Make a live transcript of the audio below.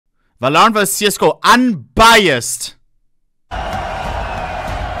Valorant vs CSGO. Unbiased.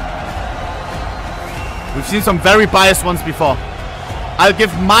 We've seen some very biased ones before. I'll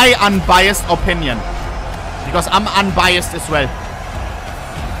give my unbiased opinion. Because I'm unbiased as well.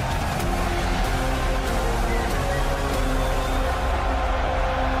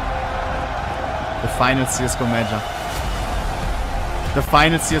 The final CSGO major. The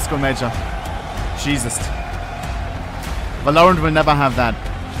final CSGO major. Jesus. Valorant will never have that.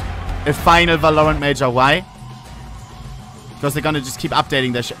 A final Valorant major. Why? Because they're gonna just keep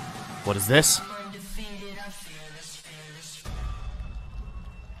updating their shit. What is this?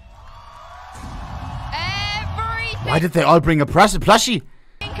 Why did they all bring a plushie?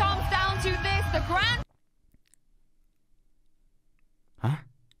 Comes down to this, the grand. Huh?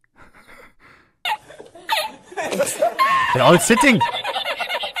 They're all sitting.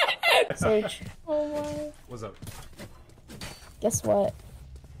 Sage. Oh my. What's up? Guess what?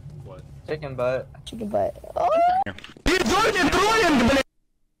 What? Chicken butt. Chicken butt. Oh.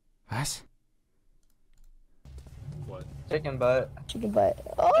 What? What? Chicken butt. Chicken butt.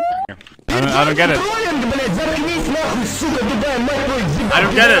 Oh. I don't get it. I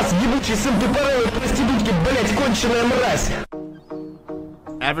don't get it.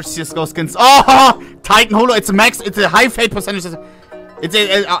 Average CSGO skins. Oh! Titan Holo. It's a max. It's a high fade percentage. It's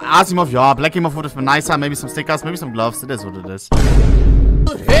a Asimov. Yeah, Black Asimov would have been nicer. Maybe some stickers. Maybe some gloves. It is what it is.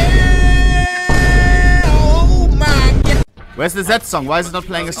 Where's the Z song? Why is it not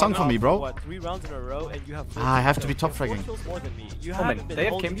playing a song for me, bro? What, 3 rounds in a row and you have I have to be top fragging. You haven't been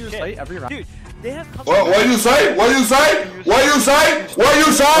holding shit. Every round. Dude, they have what you say? What you say? What you say? What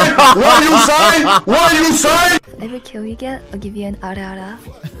you say? What you say? What you say? Every kill you get, I'll give you an ara.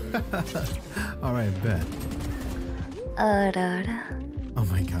 Alright, bet. Ara. Oh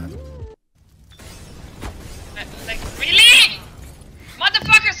my god. Like, really?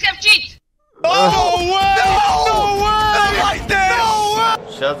 Motherfuckers have cheat!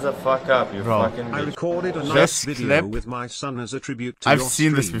 Shut the fuck up, you fucking bitch. I recorded a nice video with my son as a tribute to I've your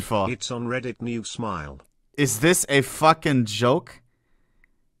seen this stream. before. It's on Reddit New Smile. Is this a fucking joke?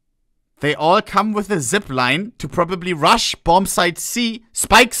 They all come with a zip line to probably rush bomb site C,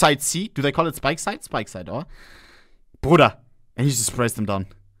 spike site C. Do they call it spike site? Spike site, or? Bruder. And he just sprays them down.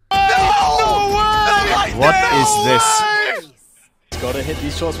 What is this? Gotta hit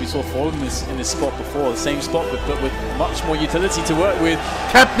these shots. We saw Fallen in this spot before, the same spot, but with much more utility to work with.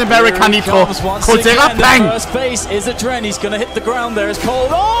 Captain America Nitro. Coldzera, bang! First base is a Dren. He's gonna hit the ground there. It's cold.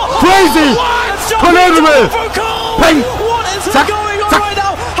 Oh! Crazy! Collateral! Bang! What is going on right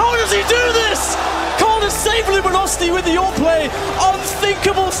now? How does he do this? Cold is saved Luminosity with the all play.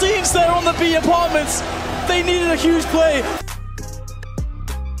 Unthinkable scenes there on the B apartments. They needed a huge play.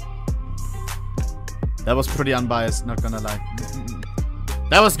 That was pretty unbiased, not gonna lie.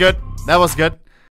 That was good. That was good.